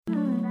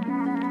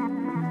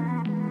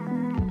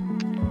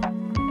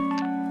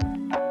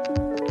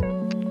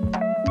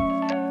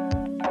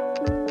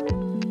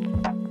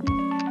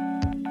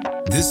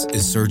This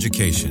is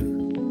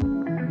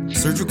Surgication,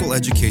 surgical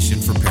education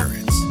for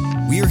parents.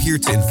 We are here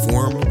to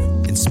inform,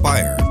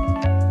 inspire,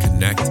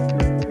 connect,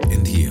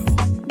 and heal.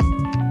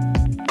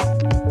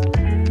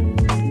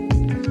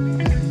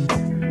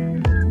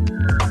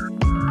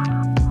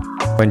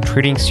 When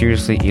treating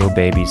seriously ill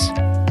babies,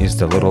 it's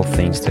the little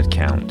things that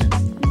count.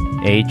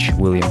 H.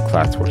 William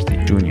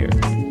Cladsworthy, Jr.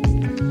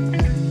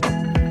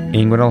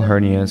 Inguinal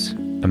hernias,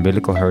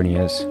 umbilical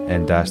hernias,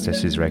 and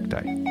diastasis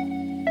recti.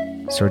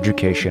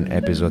 Surgication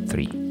Episode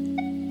 3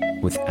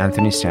 with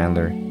Anthony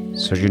Sandler,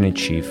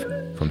 Surgeon-in-Chief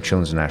from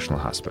Children's National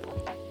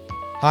Hospital.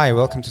 Hi,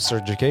 welcome to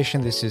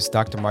Surgication. This is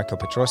Dr. Michael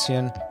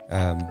Petrosian.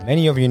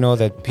 Many of you know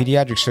that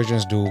pediatric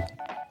surgeons do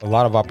a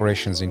lot of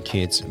operations in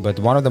kids, but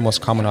one of the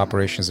most common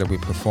operations that we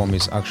perform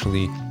is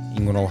actually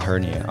inguinal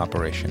hernia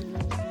operation.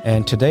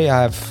 And today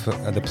I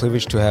have the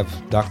privilege to have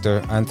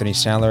Dr. Anthony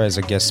Sandler as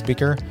a guest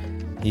speaker.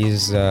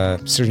 He's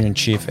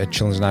Surgeon-in-Chief at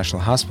Children's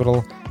National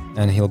Hospital,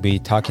 and he'll be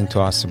talking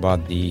to us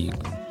about the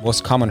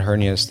most common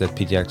hernias that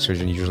pediatric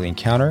surgeons usually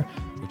encounter,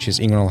 which is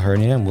inguinal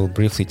hernia, and we'll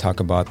briefly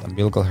talk about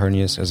umbilical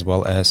hernias as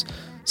well as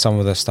some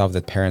of the stuff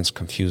that parents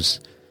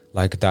confuse,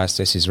 like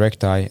diastasis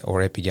recti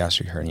or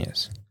epigastric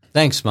hernias.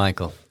 Thanks,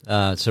 Michael.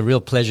 It's a real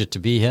pleasure to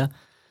be here.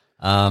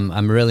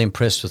 I'm really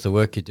impressed with the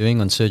work you're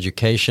doing on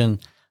Surgication.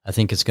 I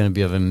think it's going to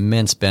be of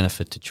immense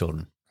benefit to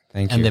children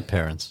and their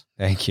parents.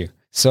 Thank you.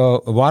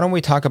 So why don't we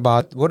talk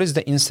about what is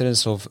the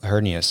incidence of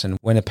hernias? And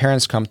when the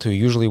parents come to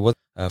you, usually what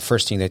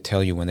first thing they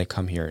tell you when they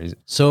come here is?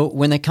 So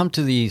when they come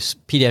to the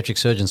pediatric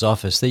surgeon's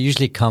office, they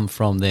usually come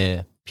from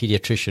their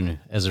pediatrician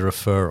as a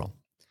referral.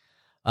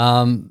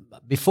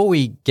 Before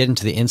we get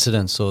into the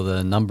incidence or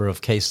the number of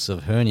cases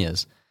of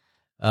hernias,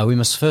 we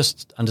must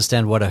first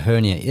understand what a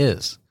hernia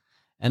is.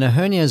 And a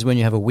hernia is when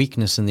you have a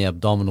weakness in the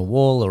abdominal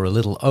wall or a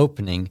little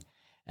opening,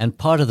 and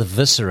part of the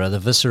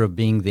viscera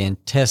being the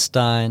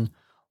intestine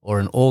or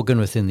an organ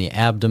within the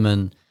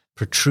abdomen,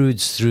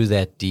 protrudes through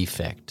that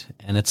defect,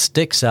 and it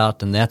sticks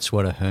out, and that's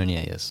what a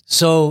hernia is.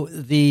 So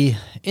the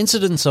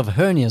incidence of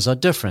hernias are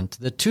different.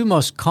 The two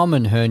most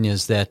common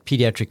hernias that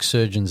pediatric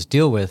surgeons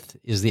deal with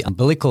is the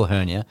umbilical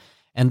hernia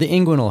and the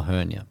inguinal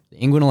hernia. The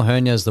inguinal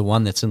hernia is the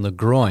one that's in the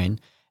groin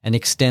and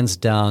extends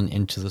down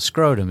into the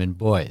scrotum in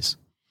boys.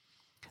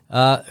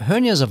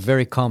 Hernias are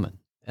very common,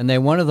 and they're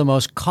one of the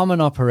most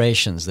common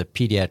operations that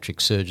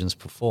pediatric surgeons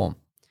perform.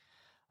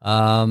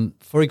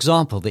 For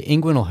example, the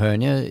inguinal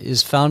hernia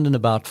is found in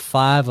about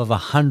 5 of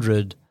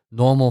 100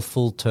 normal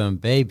full-term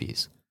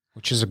babies.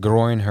 Which is a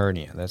groin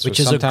hernia. That's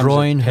which is a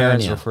groin hernia.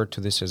 Parents refer to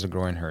this as a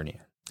groin hernia.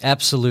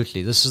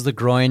 Absolutely. This is the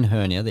groin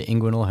hernia, the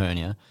inguinal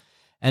hernia,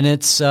 and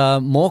it's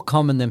more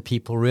common than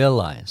people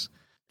realize.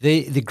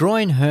 The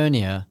groin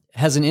hernia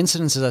has an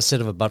incidence, as I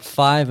said, of about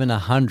 5 in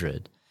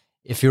 100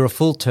 if you're a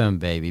full-term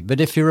baby. But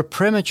if you're a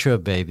premature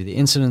baby, the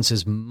incidence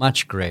is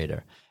much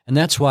greater. And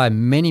that's why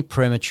many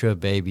premature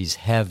babies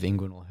have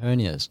inguinal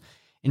hernias.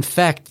 In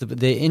fact,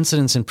 the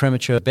incidence in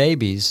premature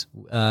babies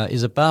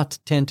is about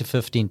 10 to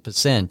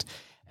 15%.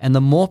 And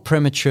the more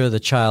premature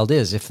the child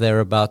is, if they're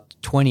about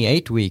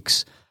 28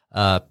 weeks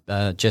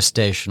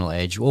gestational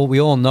age, well, we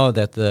all know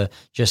that the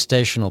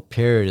gestational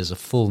period is a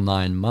full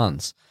 9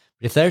 months.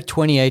 But if they're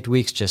 28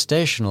 weeks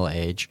gestational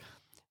age,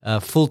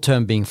 full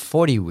term being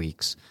 40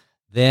 weeks,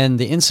 then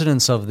the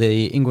incidence of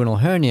the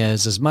inguinal hernia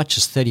is as much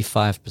as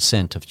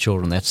 35% of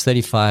children. That's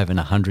 35 in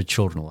 100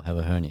 children will have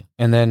a hernia.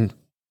 And then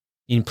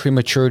in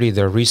prematurity,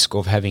 the risk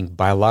of having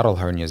bilateral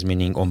hernias,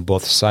 meaning on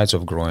both sides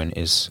of groin,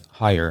 is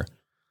higher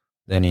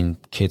than in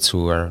kids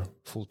who are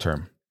full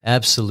term.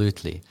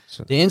 Absolutely.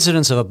 So the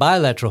incidence of a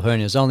bilateral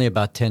hernia is only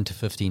about 10 to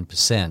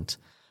 15%.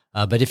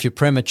 But if you're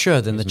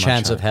premature, then the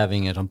chance of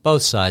having it on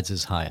both sides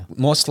is higher.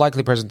 Most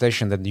likely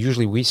presentation that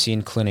usually we see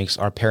in clinics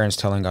are parents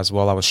telling us,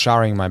 well, I was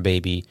showering my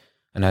baby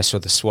and I saw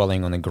the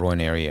swelling on the groin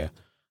area.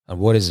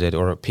 What is it?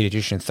 Or a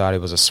pediatrician thought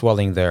it was a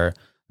swelling there.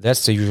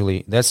 That's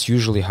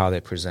usually how they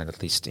present, at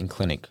least in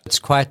clinic. It's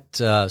quite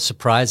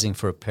surprising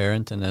for a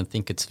parent, and I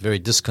think it's very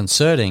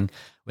disconcerting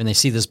when they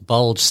see this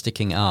bulge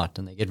sticking out,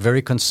 and they get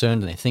very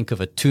concerned, and they think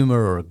of a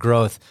tumor or a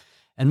growth.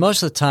 And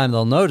most of the time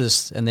they'll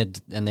notice, and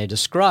they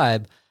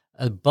describe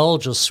a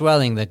bulge or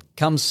swelling that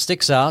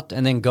sticks out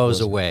and then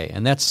goes away.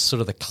 And that's sort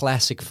of the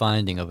classic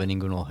finding of an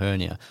inguinal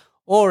hernia.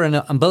 Or an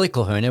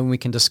umbilical hernia, and we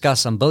can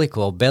discuss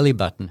umbilical or belly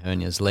button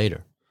hernias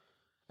later.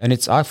 And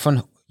it's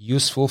often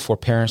useful for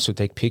parents to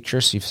take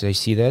pictures if they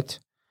see that.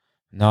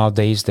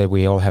 Nowadays that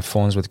we all have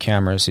phones with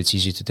cameras, it's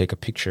easy to take a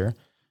picture,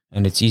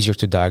 and it's easier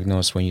to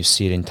diagnose when you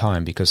see it in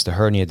time because the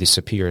hernia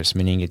disappears,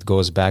 meaning it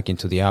goes back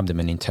into the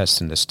abdomen,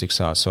 intestine that sticks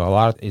out.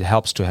 So it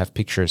helps to have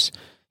pictures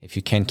if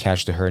you can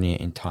catch the hernia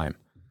in time.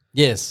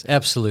 Yes,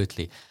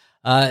 absolutely.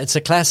 It's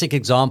a classic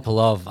example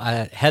of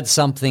I had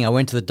something, I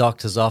went to the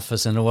doctor's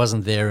office and it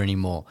wasn't there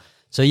anymore.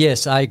 So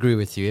yes, I agree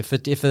with you. If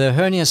the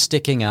hernia is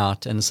sticking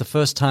out and it's the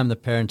first time the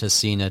parent has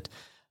seen it,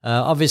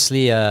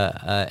 obviously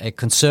a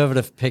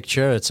conservative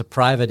picture, it's a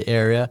private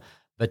area,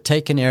 but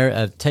take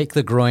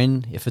the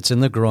groin, if it's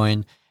in the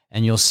groin,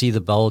 and you'll see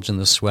the bulge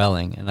and the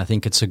swelling. And I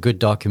think it's a good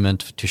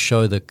document to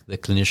show the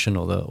clinician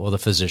or the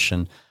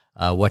physician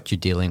what you're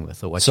dealing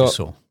with or what you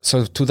saw.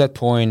 So to that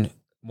point,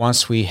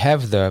 once we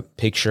have the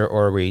picture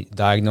or we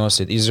diagnose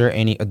it, is there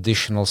any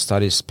additional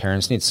studies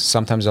parents need?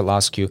 Sometimes they'll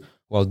ask you,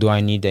 well, do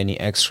I need any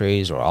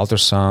x-rays or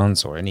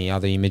ultrasounds or any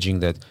other imaging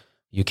that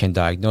you can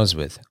diagnose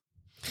with?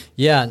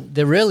 Yeah,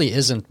 there really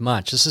isn't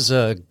much. This is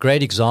a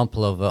great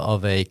example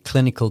of a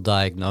clinical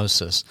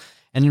diagnosis.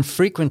 And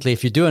infrequently,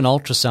 if you do an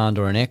ultrasound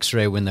or an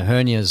x-ray when the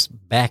hernia is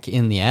back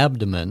in the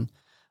abdomen,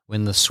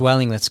 when the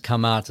swelling that's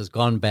come out has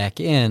gone back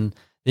in,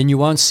 then you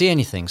won't see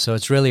anything. So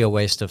it's really a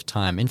waste of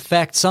time. In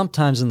fact,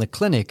 sometimes in the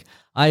clinic,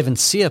 I even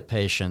see a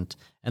patient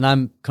and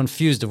I'm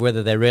confused of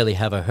whether they really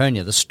have a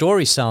hernia. The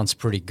story sounds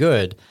pretty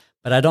good,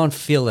 but I don't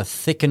feel a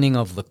thickening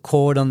of the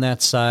cord on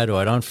that side, or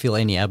I don't feel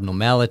any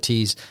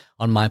abnormalities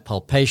on my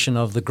palpation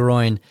of the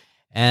groin.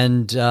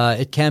 And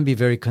it can be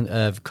very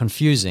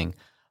confusing.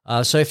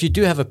 So if you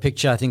do have a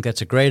picture, I think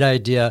that's a great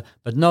idea,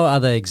 but no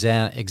other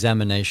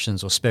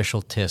examinations or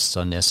special tests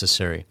are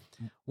necessary.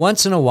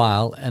 Once in a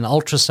while, an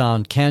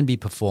ultrasound can be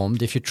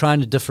performed if you're trying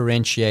to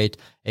differentiate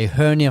a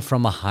hernia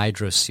from a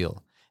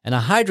hydrocele. And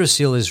a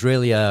hydrocele is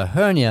really a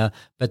hernia,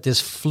 but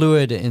there's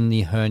fluid in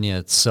the hernia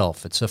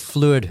itself. It's a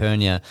fluid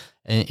hernia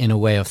in a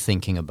way of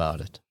thinking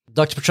about it.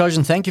 Dr.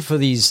 Petrosian, thank you for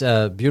these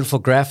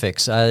beautiful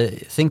graphics. I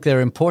think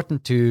they're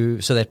important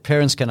so that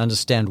parents can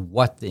understand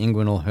what the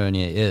inguinal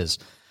hernia is.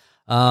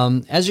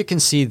 As you can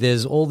see,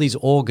 there's all these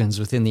organs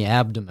within the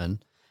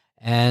abdomen,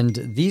 and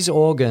these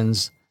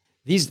organs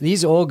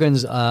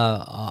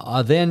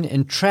are then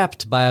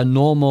entrapped by a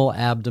normal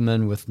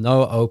abdomen with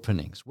no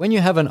openings. When you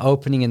have an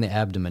opening in the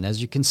abdomen,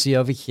 as you can see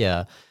over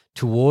here,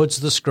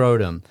 towards the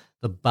scrotum,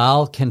 the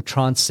bowel can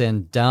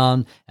transcend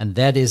down, and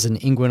that is an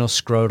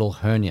inguinal-scrotal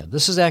hernia.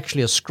 This is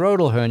actually a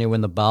scrotal hernia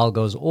when the bowel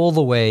goes all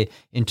the way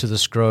into the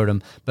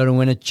scrotum, but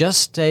when it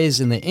just stays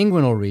in the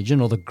inguinal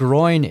region or the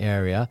groin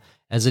area,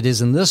 as it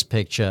is in this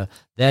picture,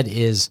 that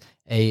is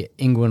a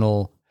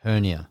inguinal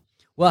hernia.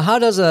 Well, how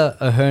does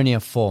a hernia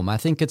form? I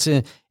think it's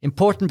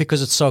important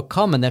because it's so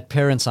common that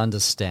parents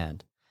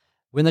understand.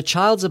 When the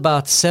child's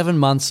about 7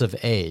 months of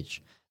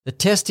age, the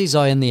testes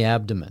are in the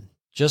abdomen,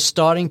 just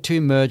starting to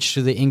emerge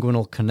through the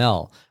inguinal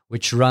canal,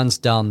 which runs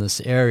down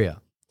this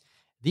area.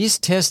 These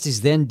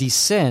testes then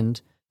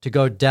descend to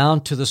go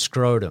down to the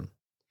scrotum.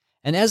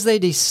 And as they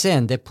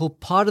descend, they pull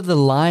part of the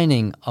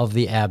lining of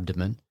the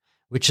abdomen,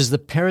 which is the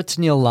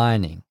peritoneal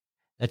lining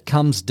that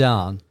comes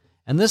down.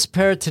 And this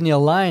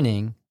peritoneal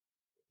lining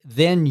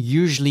then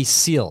usually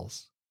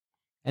seals.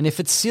 And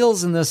if it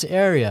seals in this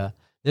area,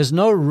 there's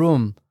no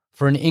room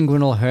for an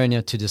inguinal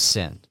hernia to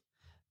descend.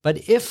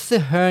 But if the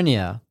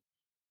hernia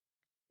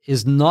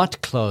is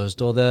not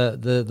closed, or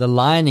the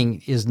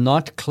lining is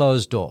not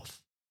closed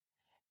off,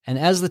 and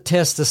as the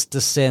testis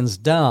descends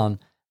down,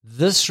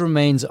 this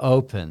remains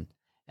open,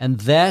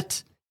 and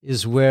that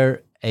is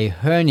where a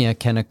hernia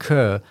can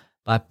occur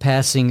by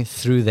passing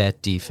through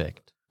that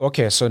defect.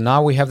 Okay, so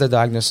now we have the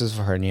diagnosis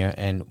of hernia,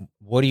 and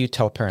what do you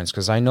tell parents?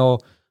 Because I know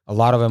a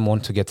lot of them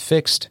want to get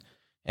fixed,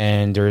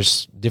 and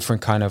there's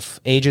different kind of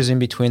ages in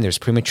between. There's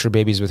premature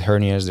babies with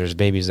hernias. There's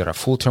babies that are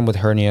full-term with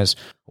hernias.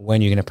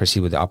 When you're going to proceed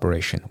with the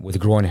operation with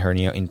groin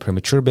hernia in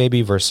premature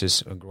baby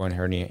versus a groin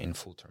hernia in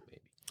full-term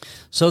baby?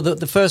 So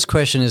the first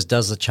question is,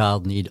 does the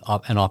child need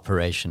an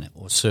operation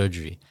or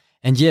surgery?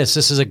 And yes,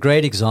 this is a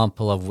great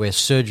example of where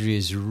surgery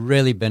is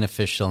really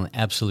beneficial and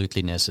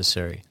absolutely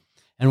necessary.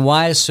 And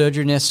why is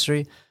surgery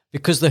necessary?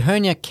 Because the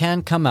hernia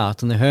can come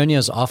out, and the hernia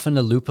is often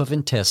a loop of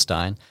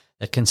intestine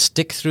that can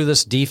stick through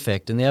this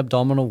defect in the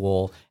abdominal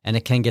wall, and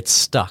it can get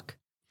stuck.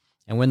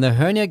 And when the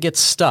hernia gets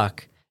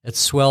stuck, it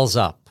swells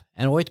up,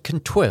 or it can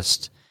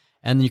twist.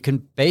 And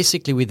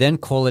we then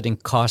call it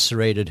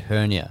incarcerated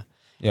hernia.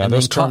 Yeah, and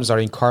those terms are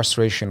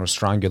incarceration or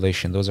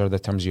strangulation. Those are the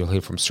terms you'll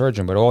hear from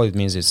surgeon, but all it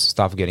means is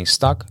stuff getting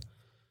stuck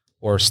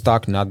or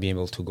stuck not being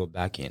able to go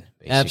back in.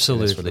 Basically.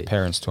 Absolutely. That's for the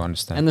parents to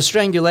understand. And the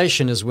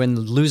strangulation is when it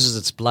loses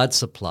its blood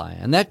supply,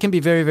 and that can be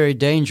very, very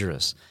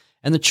dangerous.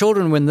 And the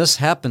children, when this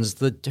happens,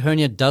 the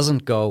hernia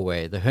doesn't go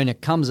away. The hernia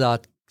comes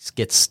out,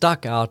 gets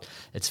stuck out.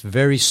 It's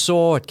very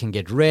sore. It can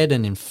get red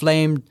and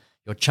inflamed.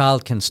 Your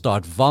child can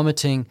start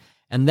vomiting.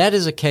 And that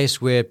is a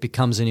case where it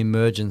becomes an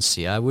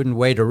emergency. I wouldn't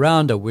wait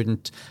around. I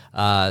wouldn't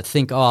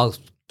think, I'll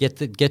get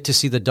to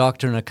see the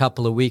doctor in a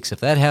couple of weeks.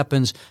 If that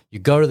happens, you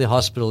go to the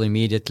hospital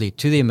immediately,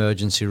 to the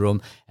emergency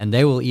room, and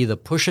they will either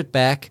push it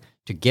back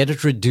to get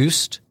it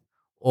reduced,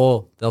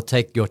 or they'll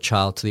take your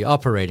child to the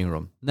operating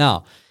room.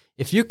 Now,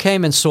 if you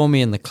came and saw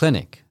me in the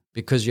clinic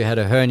because you had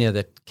a hernia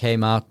that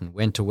came out and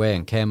went away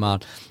and came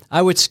out,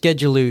 I would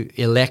schedule you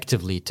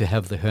electively to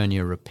have the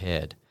hernia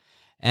repaired.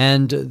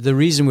 And the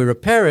reason we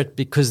repair it,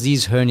 because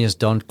these hernias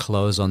don't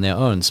close on their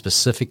own.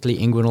 Specifically,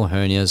 inguinal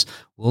hernias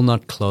will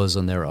not close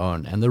on their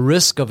own. And the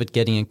risk of it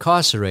getting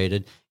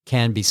incarcerated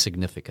can be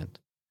significant.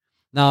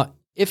 Now,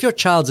 if your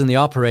child's in the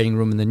operating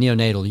room in the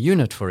neonatal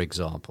unit, for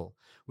example,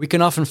 we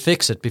can often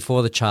fix it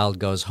before the child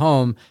goes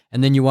home,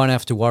 and then you won't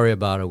have to worry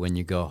about it when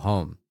you go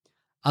home.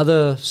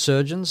 Other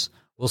surgeons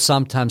will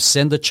sometimes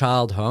send the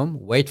child home,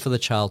 wait for the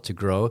child to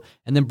grow,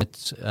 and then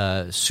it's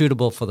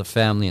suitable for the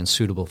family and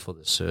suitable for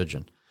the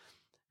surgeon.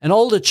 An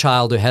older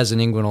child who has an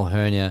inguinal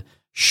hernia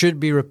should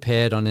be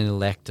repaired on an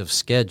elective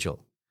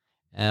schedule.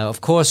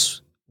 Of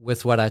course,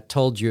 with what I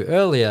told you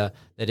earlier,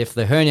 that if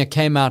the hernia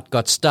came out,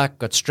 got stuck,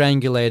 got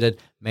strangulated,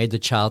 made the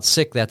child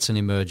sick, that's an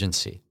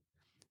emergency.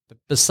 But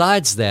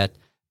besides that,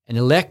 an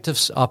elective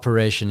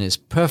operation is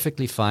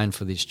perfectly fine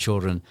for these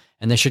children,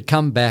 and they should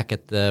come back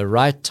at the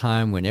right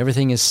time when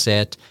everything is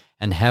set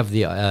and have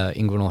the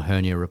inguinal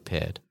hernia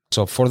repaired.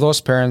 So for those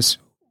parents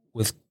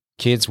with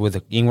kids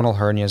with inguinal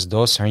hernias,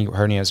 those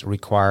hernias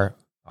require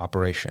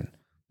operation.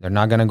 They're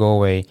not going to go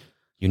away.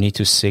 You need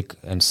to seek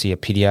and see a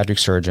pediatric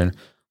surgeon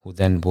who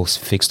then will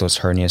fix those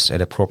hernias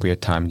at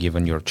appropriate time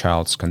given your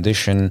child's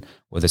condition,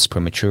 whether it's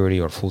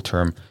prematurity or full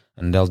term,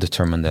 and they'll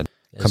determine that.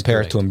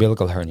 Compared to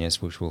umbilical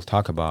hernias, which we'll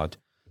talk about.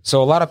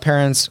 So a lot of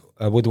parents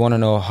would want to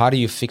know, how do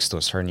you fix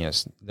those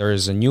hernias? There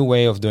is a new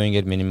way of doing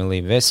it, minimally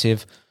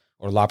invasive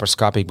or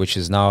laparoscopic, which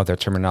is now the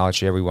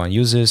terminology everyone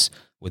uses,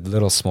 with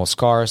little small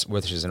scars,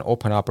 which is an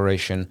open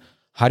operation.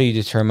 How do you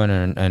determine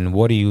and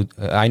what do you,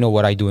 I know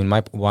what I do in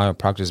my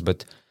practice,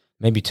 but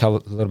maybe tell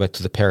a little bit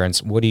to the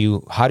parents,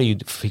 how do you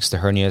fix the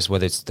hernias,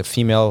 whether it's the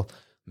female,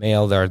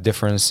 male, there are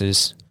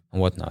differences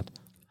and whatnot?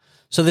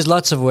 So there's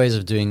lots of ways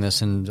of doing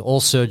this, and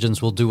all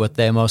surgeons will do what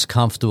they're most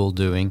comfortable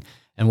doing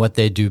and what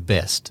they do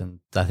best. And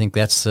I think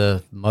that's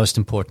the most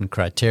important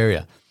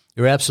criteria.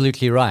 You're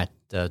absolutely right,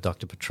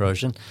 Dr.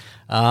 Petrosian.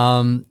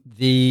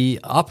 The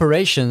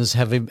operations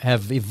have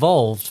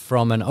evolved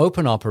from an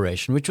open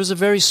operation, which was a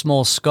very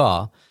small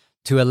scar,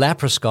 to a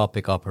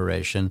laparoscopic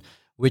operation,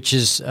 which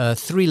is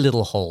 3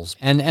 little holes.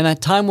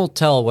 And time will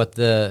tell what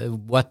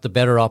the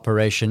better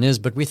operation is,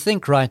 but we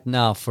think right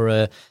now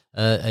for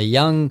a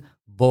young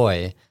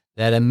boy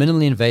that a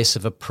minimally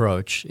invasive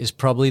approach is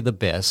probably the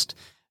best,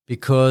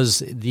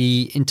 because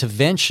the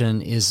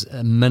intervention is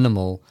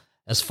minimal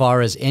as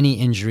far as any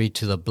injury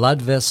to the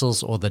blood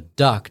vessels or the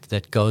duct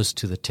that goes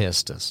to the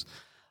testis.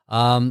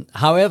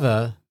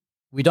 However,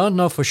 we don't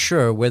know for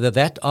sure whether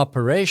that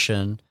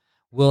operation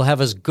will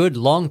have as good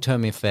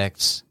long-term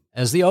effects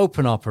as the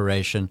open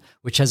operation,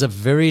 which has a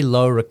very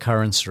low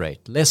recurrence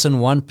rate. Less than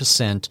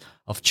 1%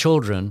 of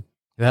children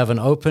who have an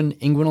open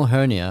inguinal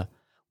hernia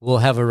will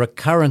have a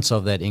recurrence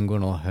of that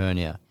inguinal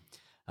hernia,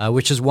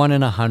 which is 1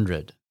 in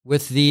 100.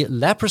 With the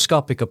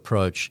laparoscopic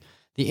approach,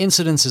 the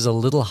incidence is a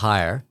little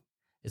higher.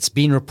 It's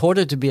been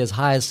reported to be as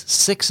high as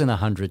 6 in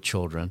 100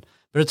 children,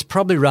 but it's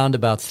probably around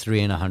about 3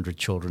 in 100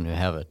 children who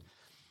have it.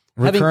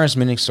 Recurrence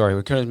meaning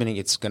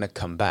it's going to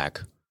come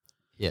back.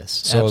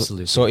 Yes,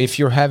 absolutely. So if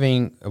you're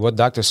having, what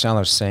Dr.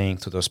 Sandler is saying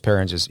to those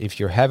parents is,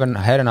 if you haven't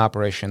had an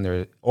operation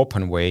the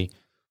open way,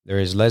 there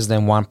is less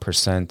than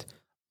 1%,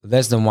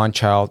 less than 1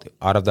 child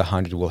out of the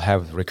 100 will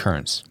have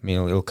recurrence,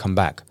 meaning it'll come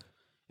back.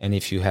 And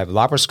if you have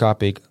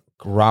laparoscopic,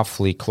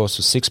 roughly close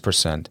to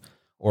 6%,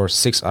 or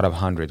 6 out of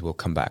 100 will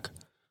come back,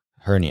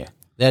 hernia.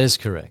 That is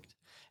correct.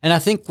 And I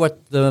think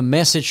what the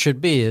message should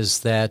be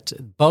is that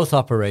both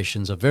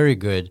operations are very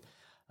good.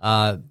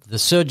 The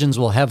surgeons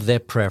will have their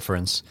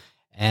preference,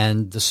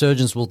 and the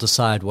surgeons will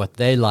decide what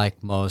they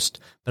like most.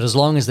 But as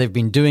long as they've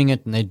been doing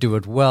it and they do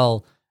it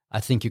well, I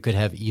think you could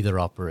have either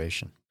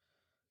operation.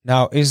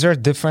 Now, is there a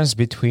difference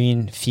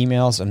between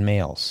females and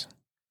males?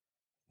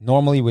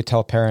 Normally, we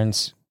tell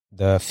parents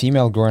the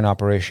female groin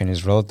operation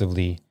is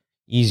relatively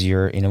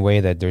easier in a way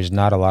that there's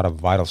not a lot of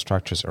vital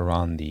structures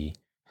around the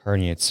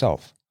hernia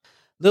itself.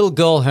 Little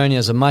girl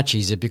hernias are much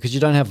easier because you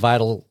don't have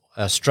vital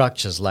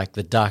structures like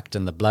the duct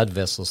and the blood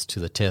vessels to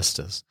the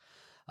testis.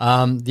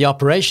 The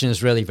operation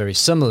is really very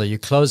similar. You're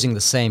closing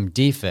the same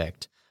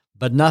defect,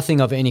 but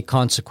nothing of any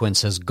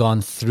consequence has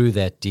gone through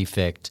that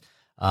defect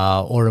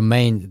or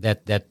remains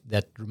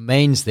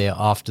there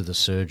after the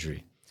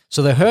surgery.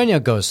 So the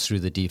hernia goes through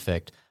the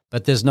defect,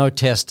 but there's no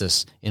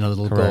testis in a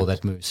little girl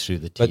that moves through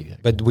the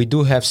defect. But we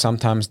do have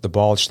sometimes the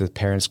bulge that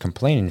parents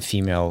complain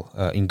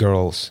in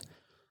girls,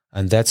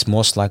 and that's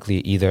most likely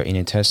either an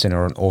intestine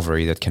or an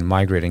ovary that can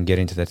migrate and get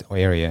into that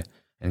area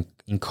and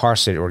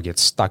incarcerate or get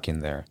stuck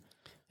in there.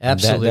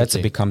 Absolutely.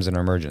 That becomes an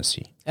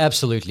emergency.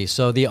 Absolutely.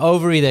 So the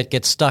ovary that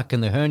gets stuck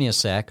in the hernia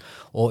sac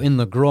or in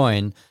the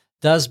groin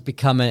does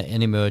become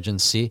an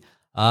emergency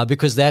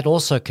because that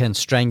also can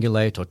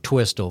strangulate or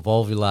twist or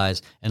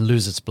volvulize and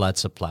lose its blood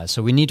supply.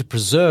 So we need to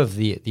preserve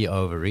the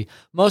ovary.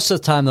 Most of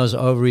the time those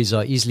ovaries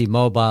are easily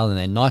mobile and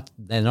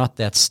they're not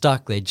that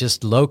stuck. They're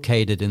just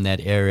located in that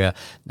area,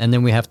 and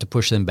then we have to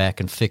push them back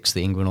and fix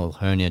the inguinal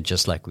hernia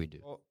just like we do.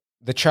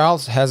 The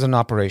child has an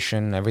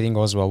operation, everything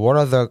goes well. What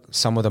are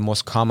some of the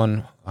most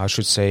common, I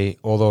should say,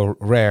 although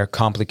rare,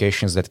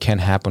 complications that can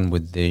happen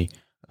with the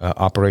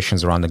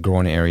operations around the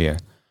groin area,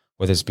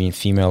 whether it's being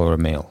female or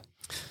male?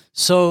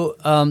 So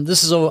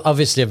this is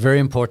obviously a very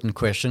important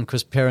question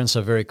because parents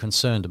are very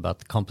concerned about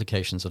the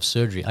complications of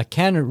surgery. I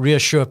can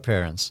reassure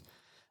parents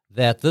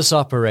that this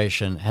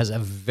operation has a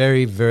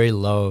very, very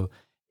low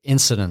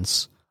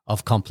incidence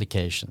of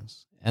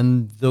complications.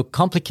 And the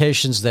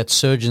complications that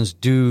surgeons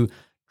do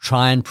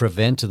try and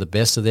prevent to the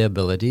best of their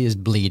ability is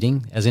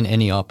bleeding, as in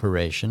any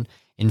operation,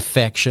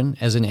 infection,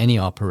 as in any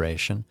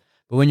operation.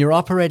 But when you're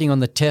operating on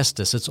the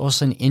testis, it's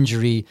also an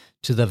injury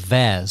to the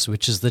vas,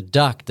 which is the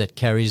duct that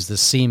carries the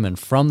semen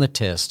from the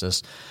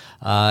testis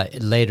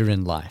later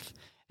in life.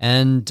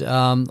 And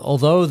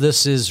although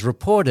this is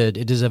reported,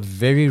 it is a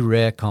very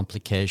rare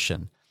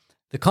complication.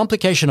 The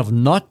complication of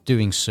not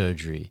doing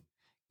surgery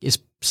is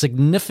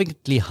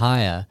significantly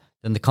higher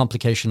than the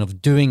complication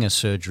of doing a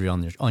surgery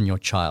on your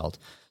child.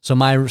 So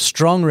my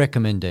strong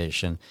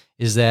recommendation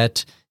is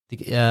that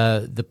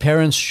the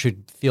parents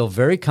should feel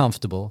very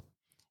comfortable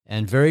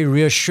and very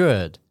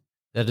reassured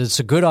that it's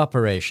a good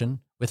operation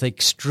with an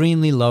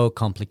extremely low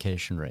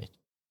complication rate.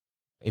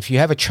 If you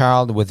have a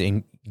child with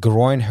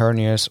groin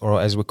hernias,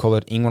 or as we call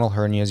it, inguinal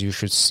hernias, you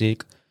should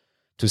seek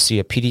to see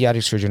a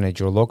pediatric surgeon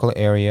at your local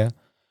area,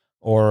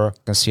 or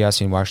you can see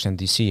us in Washington,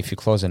 D.C. if you're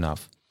close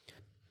enough.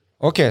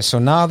 Okay, so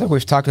now that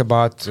we've talked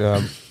about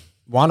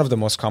one of the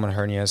most common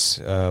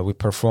hernias we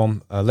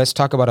perform, let's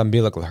talk about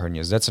umbilical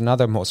hernias. That's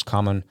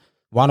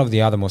one of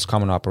the other most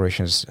common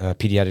operations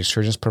pediatric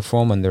surgeons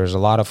perform, and there's a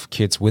lot of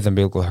kids with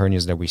umbilical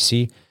hernias that we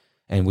see,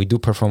 and we do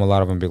perform a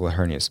lot of umbilical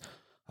hernias.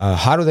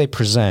 How do they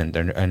present,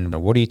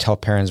 and what do you tell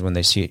parents when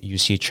you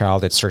see a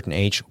child at a certain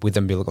age with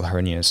umbilical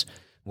hernias?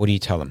 What do you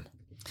tell them?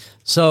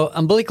 So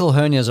umbilical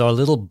hernias are a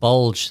little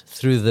bulge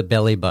through the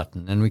belly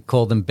button, and we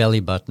call them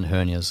belly button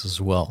hernias as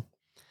well.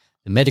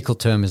 The medical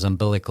term is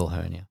umbilical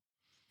hernia.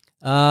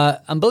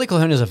 Umbilical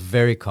hernias are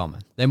very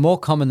common. They're more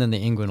common than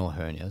the inguinal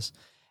hernias.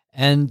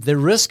 And the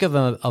risk of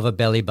a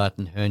belly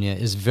button hernia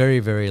is very,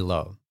 very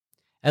low.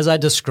 As I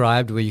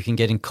described, where you can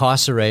get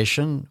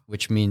incarceration,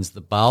 which means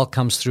the bowel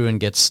comes through and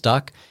gets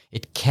stuck,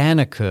 it can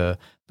occur,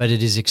 but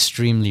it is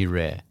extremely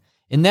rare.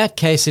 In that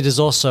case, it is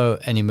also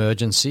an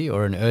emergency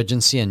or an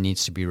urgency and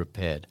needs to be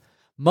repaired.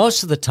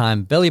 Most of the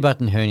time, belly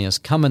button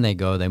hernias come and they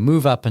go, they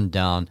move up and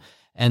down,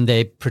 and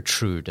they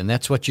protrude, and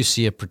that's what you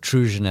see, a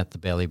protrusion at the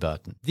belly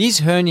button.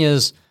 These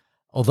hernias,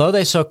 although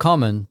they're so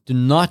common, do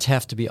not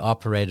have to be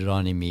operated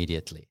on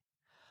immediately.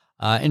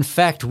 In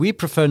fact, we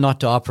prefer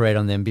not to operate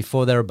on them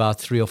before they're about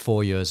 3 or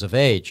 4 years of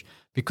age,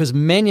 because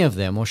many of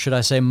them, or should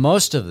I say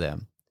most of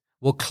them,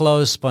 will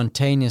close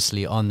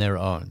spontaneously on their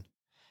own.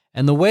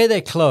 And the way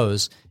they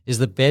close is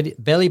the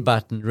belly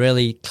button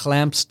really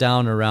clamps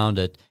down around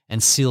it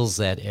and seals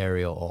that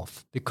area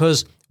off.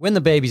 Because when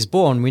the baby's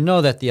born, we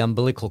know that the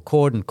umbilical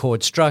cord and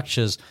cord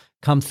structures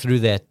come through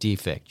that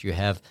defect. You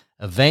have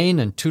a vein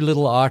and 2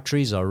 little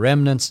arteries or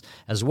remnants,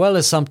 as well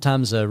as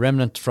sometimes a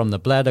remnant from the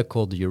bladder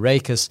called the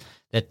urachus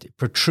that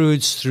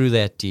protrudes through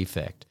that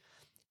defect.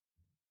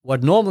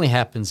 What normally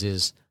happens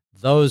is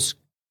those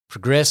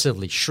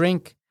progressively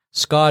shrink,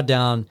 scar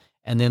down,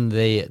 and then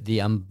the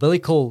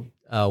umbilical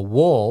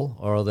wall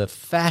or the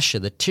fascia,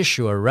 the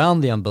tissue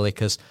around the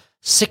umbilicus,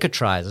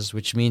 cicatrizes,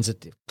 which means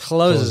it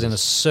closes in a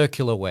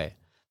circular way,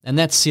 and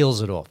that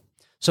seals it off.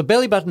 So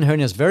belly button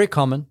hernia is very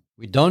common.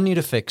 We don't need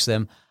to fix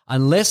them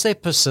unless they're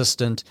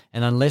persistent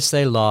and unless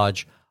they're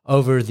large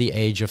over the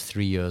age of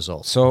 3 years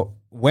old. So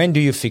when do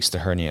you fix the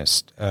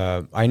hernias?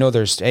 I know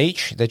there's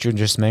age that you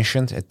just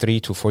mentioned at 3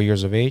 to 4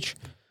 years of age,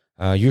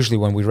 usually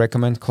when we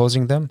recommend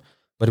closing them.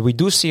 But we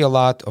do see a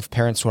lot of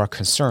parents who are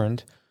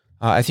concerned.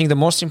 I think the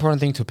most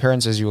important thing to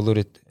parents, as you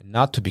alluded,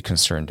 not to be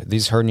concerned.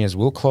 These hernias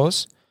will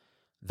close.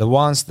 The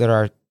ones that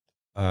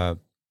are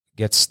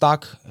get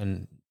stuck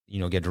and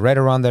get red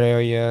around that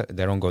area,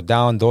 they don't go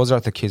down, those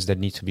are the kids that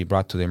need to be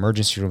brought to the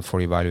emergency room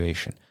for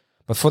evaluation.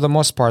 But for the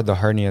most part, the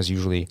hernias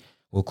usually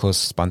will close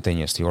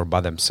spontaneously or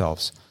by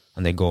themselves,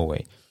 and they go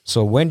away.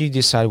 So when do you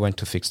decide when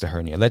to fix the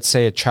hernia? Let's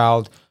say a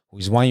child who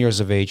is 1 year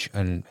of age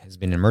and has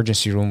been in an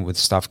emergency room with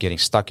stuff getting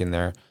stuck in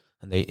there,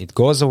 and it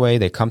goes away,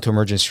 they come to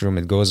emergency room,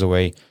 it goes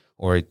away,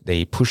 or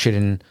they push it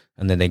in,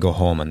 and then they go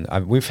home.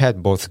 And we've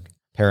had both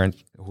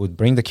parents who would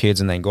bring the kids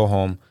and then go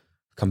home,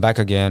 come back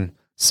again,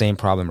 same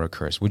problem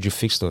recurs. Would you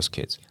fix those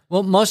kids?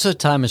 Well, most of the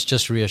time it's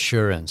just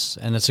reassurance,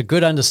 and it's a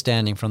good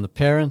understanding from the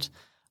parent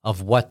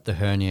of what the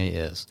hernia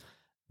is.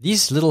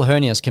 These little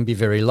hernias can be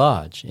very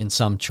large in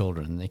some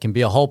children. They can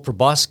be a whole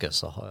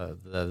proboscis.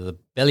 The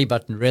belly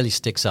button really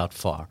sticks out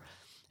far.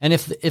 And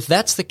if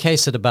that's the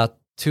case at about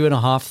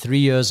 2.5, 3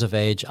 years of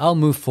age, I'll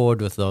move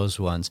forward with those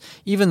ones.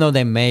 Even though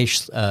they may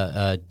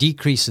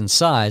decrease in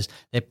size,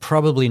 they're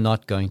probably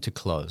not going to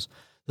close.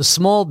 The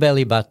small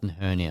belly button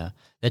hernia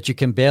that you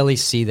can barely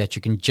see, that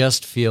you can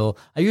just feel,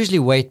 I usually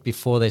wait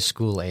before they're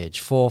school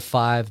age, 4,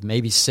 5,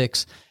 maybe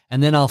 6,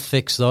 and then I'll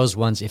fix those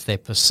ones if they're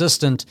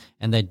persistent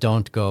and they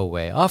don't go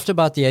away. After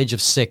about the age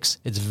of 6,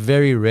 it's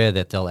very rare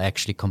that they'll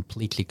actually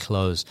completely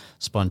close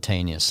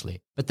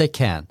spontaneously, but they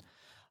can.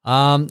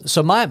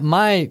 So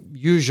my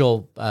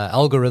usual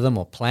algorithm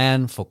or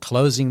plan for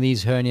closing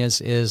these hernias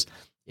is,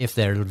 if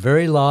they're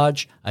very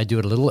large, I do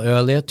it a little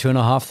earlier,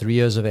 2.5, 3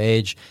 years of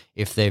age.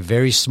 If they're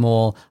very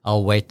small,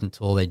 I'll wait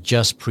until they're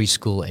just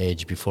preschool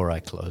age before I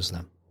close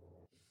them.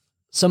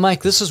 So,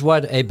 Mike, this is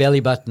what a belly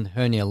button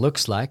hernia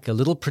looks like, a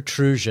little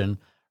protrusion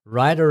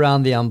right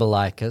around the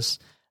umbilicus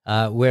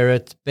where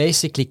it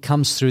basically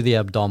comes through the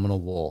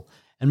abdominal wall.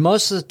 And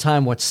most of the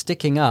time what's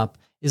sticking up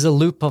is a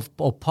loop of,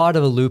 or part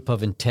of a loop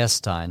of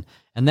intestine.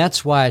 And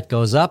that's why it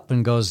goes up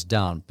and goes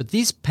down. But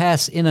these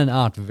pass in and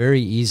out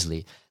very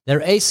easily. They're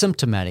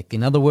asymptomatic.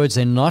 In other words,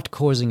 they're not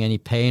causing any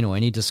pain or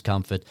any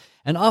discomfort.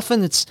 And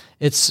often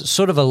it's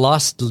sort of a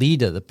lost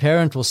leader. The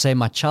parent will say,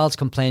 my child's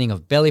complaining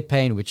of belly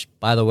pain, which,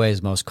 by the way,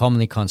 is most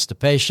commonly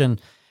constipation.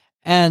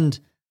 And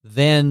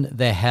then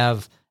they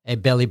have a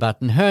belly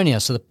button hernia.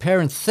 So the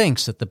parent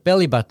thinks that the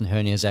belly button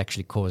hernia is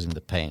actually causing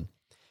the pain.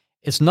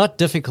 It's not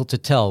difficult to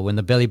tell when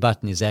the belly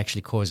button is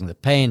actually causing the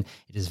pain.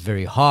 It is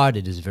very hard,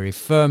 it is very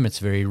firm, it's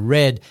very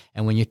red,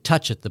 and when you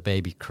touch it, the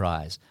baby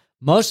cries.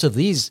 Most of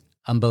these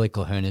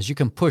umbilical hernias you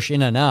can push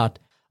in and out.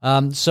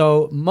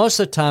 So most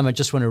of the time, I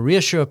just want to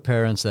reassure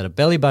parents that a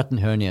belly button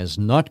hernia is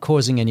not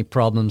causing any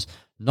problems,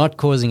 not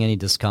causing any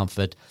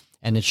discomfort,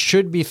 and it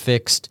should be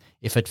fixed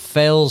if it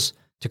fails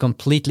to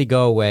completely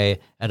go away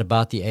at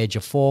about the age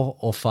of 4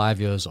 or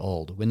 5 years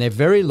old. When they're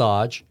very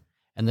large,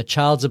 and the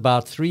child's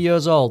about 3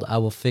 years old, I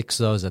will fix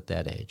those at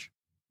that age.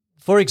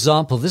 For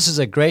example, this is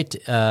a great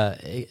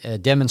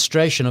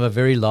demonstration of a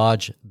very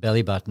large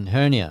belly button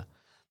hernia.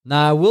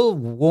 Now, I will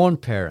warn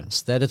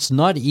parents that it's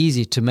not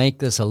easy to make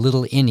this a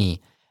little innie,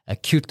 a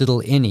cute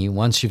little innie,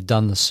 once you've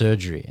done the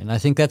surgery. And I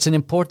think that's an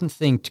important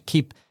thing to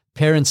keep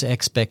parents'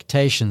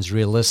 expectations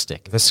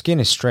realistic. The skin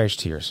is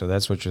stretched here, so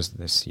that's what you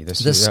see.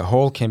 The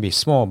hole can be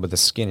small, but the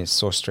skin is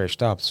so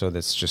stretched up, so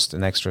that's just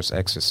an extra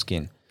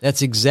skin.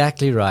 That's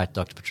exactly right,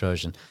 Dr.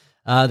 Petrosian.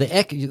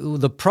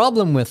 The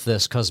problem with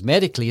this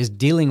cosmetically is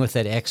dealing with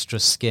that extra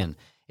skin.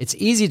 It's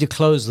easy to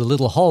close the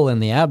little hole in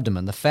the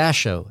abdomen, the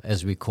fascia,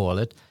 as we call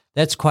it.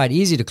 That's quite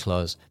easy to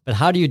close. But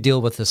how do you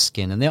deal with the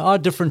skin? And there are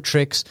different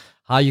tricks,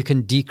 how you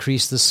can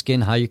decrease the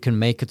skin, how you can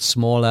make it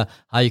smaller,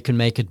 how you can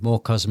make it more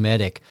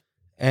cosmetic.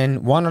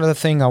 And one other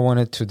thing I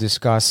wanted to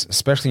discuss,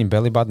 especially in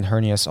belly button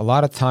hernias, a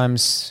lot of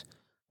times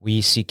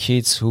we see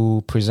kids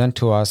who present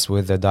to us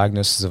with a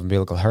diagnosis of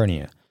umbilical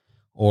hernia,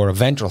 or a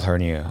ventral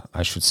hernia,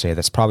 I should say.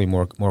 That's probably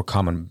more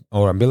common,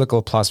 or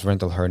umbilical plus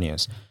ventral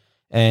hernias.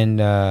 And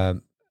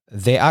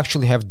they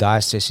actually have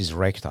diastasis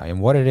recti.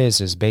 And what it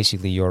is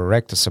basically your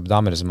rectus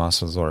abdominis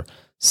muscles, or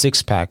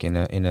six-pack in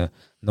a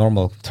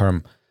normal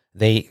term,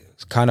 they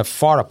kind of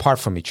far apart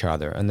from each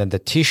other. And then the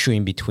tissue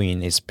in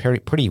between is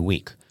pretty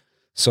weak.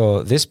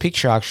 So this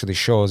picture actually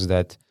shows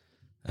that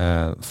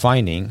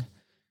finding.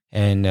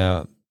 And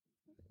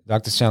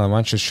Dr. Sandler, why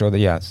don't you show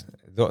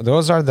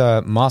those are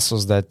the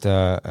muscles that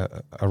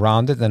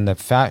around it, and the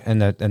fat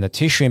and the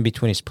tissue in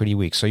between is pretty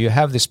weak. So you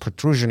have this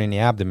protrusion in the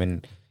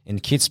abdomen in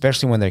kids,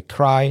 especially when they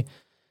cry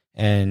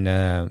and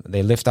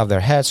they lift up their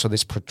head. So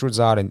this protrudes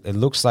out, and it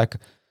looks like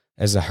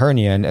as a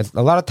hernia. And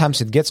a lot of times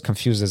it gets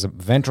confused as a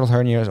ventral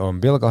hernia or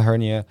umbilical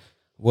hernia.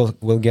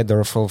 We'll get the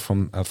referral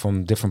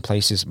from different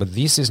places, but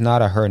this is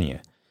not a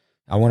hernia.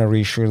 I want to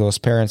reassure those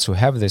parents who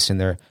have this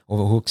or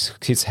who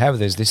kids have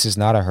this. This is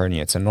not a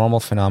hernia. It's a normal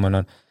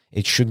phenomenon.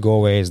 It should go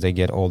away as they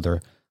get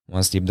older,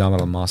 once the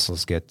abdominal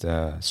muscles get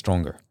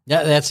stronger.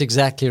 Yeah, that's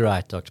exactly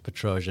right, Dr.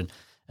 Petrosian.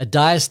 A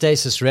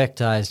diastasis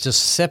recti is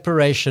just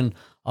separation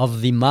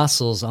of the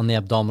muscles on the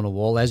abdominal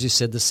wall, as you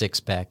said, the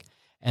six-pack.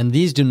 And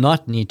these do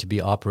not need to be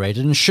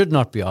operated and should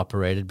not be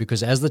operated,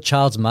 because as the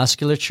child's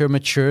musculature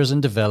matures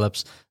and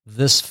develops,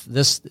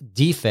 this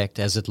defect,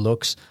 as it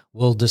looks,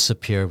 will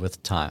disappear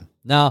with time.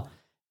 Now,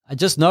 I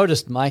just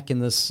noticed, Mike, in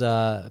this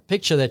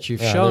picture that you've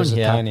shown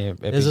here,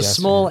 there's a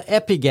small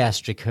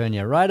epigastric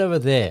hernia right over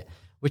there,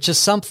 which is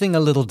something a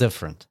little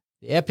different.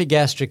 The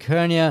epigastric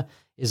hernia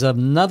is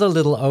another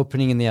little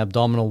opening in the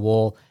abdominal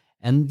wall,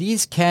 and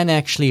these can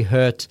actually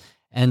hurt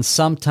and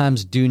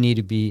sometimes do need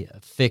to be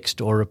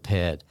fixed or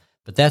repaired.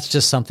 But that's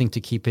just something to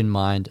keep in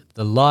mind.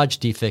 The large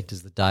defect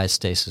is the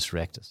diastasis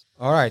rectus.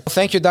 All right.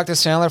 Thank you, Dr.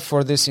 Sandler,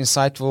 for this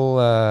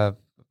insightful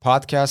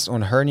podcast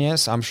on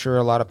hernias. I'm sure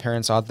a lot of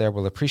parents out there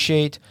will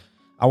appreciate.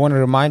 I want to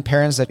remind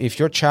parents that if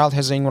your child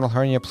has an inguinal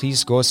hernia,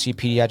 please go see a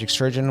pediatric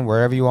surgeon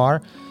wherever you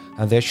are,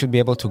 and they should be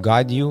able to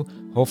guide you,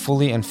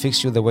 hopefully, and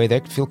fix you the way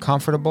they feel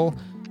comfortable.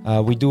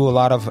 We do a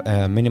lot of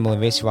minimal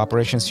invasive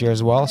operations here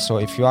as well. So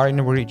if you are in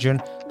the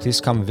region,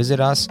 please come visit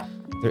us.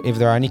 If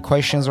there are any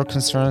questions or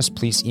concerns,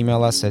 please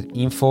email us at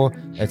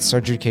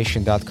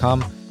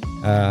info@surgerycation.com.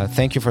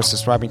 Thank you for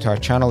subscribing to our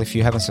channel. If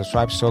you haven't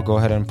subscribed, so go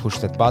ahead and push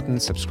that button,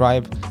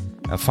 subscribe,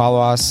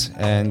 follow us,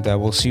 and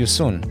we'll see you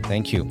soon.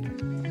 Thank you.